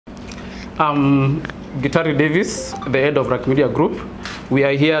I'm Gitari Davis, the head of RAK Media Group. We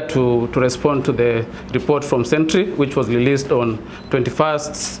are here to respond to the report from Sentry, which was released on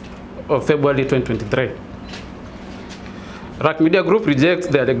 21st of February 2023. RAK Media Group rejects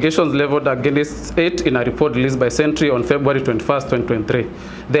the allegations leveled against it in a report released by Sentry on February 21st, 2023.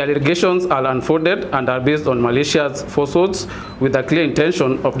 The allegations are unfounded and are based on malicious falsehoods with a clear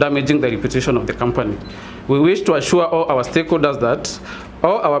intention of damaging the reputation of the company. We wish to assure all our stakeholders that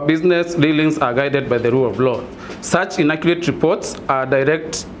all our business dealings are guided by the rule of law. Such inaccurate reports are a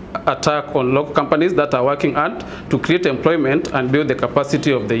direct attack on local companies that are working hard to create employment and build the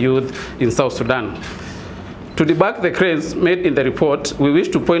capacity of the youth in South Sudan. To debunk the claims made in the report, we wish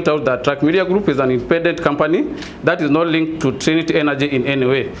to point out that RAK Media Group is an independent company that is not linked to Trinity Energy in any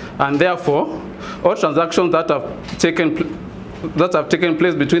way, and therefore, all transactions that have taken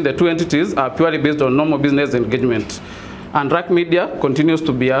place between the two entities are purely based on normal business engagement. And RAK Media continues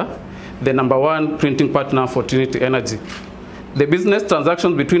to be the #1 printing partner for Trinity Energy. The business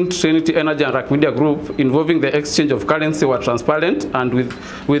transactions between Trinity Energy and RAK Media Group involving the exchange of currency were transparent and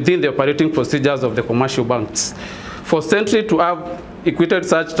within the operating procedures of the commercial banks. For Sentry to have equated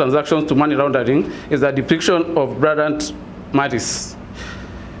such transactions to money laundering is a depiction of blatant malice.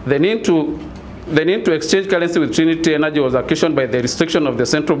 The need to exchange currency with Trinity Energy was occasioned by the restriction of the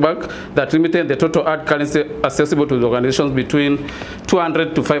central bank that limited the total hard currency accessible to the organizations between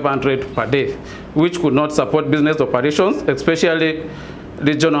 200 to 500 per day, which could not support business operations, especially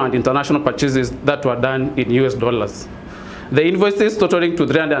regional and international purchases that were done in US dollars. The invoices totaling to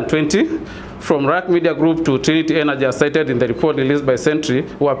 320 from RAK Media Group to Trinity Energy as cited in the report released by Sentry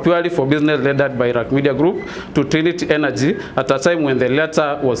were purely for business led by RAK Media Group to Trinity Energy at a time when the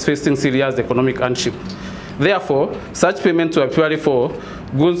latter was facing serious economic hardship. Therefore, such payments were purely for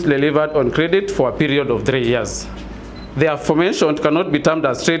goods delivered on credit for a period of 3 years. The aforementioned cannot be termed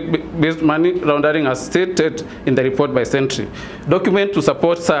as trade-based money laundering as stated in the report by Sentry. Documents to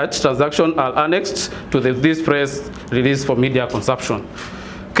support such transactions are annexed to this press release for media consumption.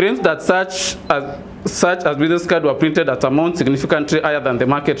 Claims that such as business cards were printed at amounts significantly higher than the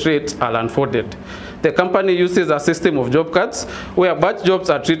market rate are unfounded. The company uses a system of job cards where batch jobs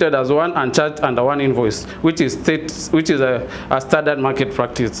are treated as one and charged under one invoice, which is a standard market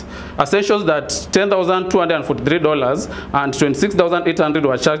practice. Assertions that $10,243 and $26,800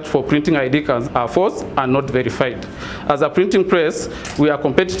 were charged for printing ID cards are false and not verified. As a printing press, we are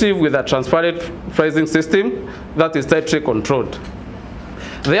competitive with a transparent pricing system that is tightly controlled.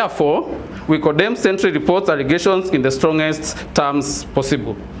 Therefore, we condemn Sentry reports allegations in the strongest terms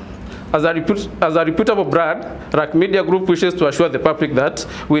possible. As a reputable brand, RAK Media Group wishes to assure the public that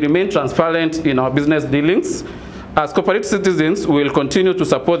we remain transparent in our business dealings. As corporate citizens, we will continue to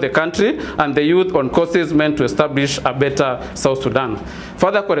support the country and the youth on causes meant to establish a better South Sudan.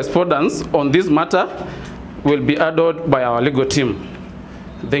 Further correspondence on this matter will be added by our legal team.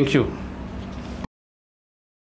 Thank you.